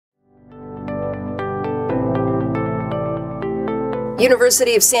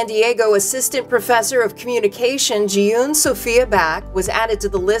University of San Diego Assistant Professor of Communication Jeeyun Sophia Baik was added to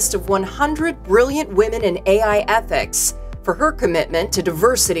the list of 100 brilliant women in AI ethics for her commitment to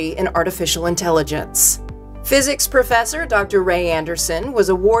diversity in artificial intelligence. Physics professor Dr. Ray Anderson was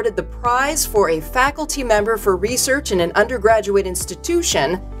awarded the prize for a faculty member for research in an undergraduate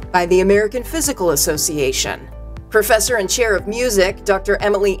institution by the American Physical Association. Professor and Chair of Music Dr.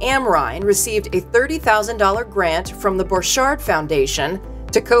 Emilie Amrein received a $30,000 grant from the Borchard Foundation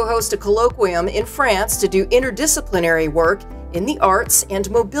to co-host a colloquium in France to do interdisciplinary work in the arts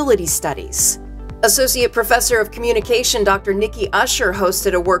and mobility studies. Associate Professor of Communication Dr. Nikki Usher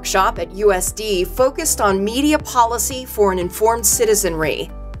hosted a workshop at USD focused on media policy for an informed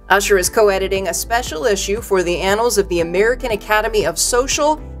citizenry. Usher is co-editing a special issue for the Annals of the American Academy of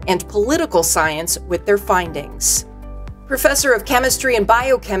Social and Political Science with their findings. Professor of Chemistry and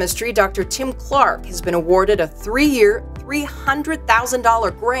Biochemistry Dr. Tim Clark has been awarded a 3-year,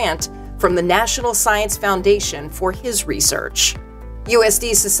 $300,000 grant from the National Science Foundation for his research.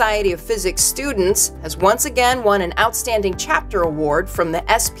 USD Society of Physics students has once again won an Outstanding Chapter Award from the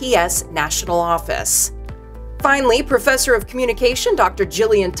SPS National Office. Finally, Professor of Communication Dr.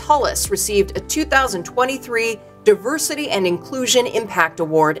 Jeeyun received a 2023 Diversity and Inclusion Impact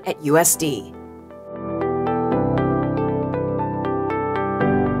Award at USD.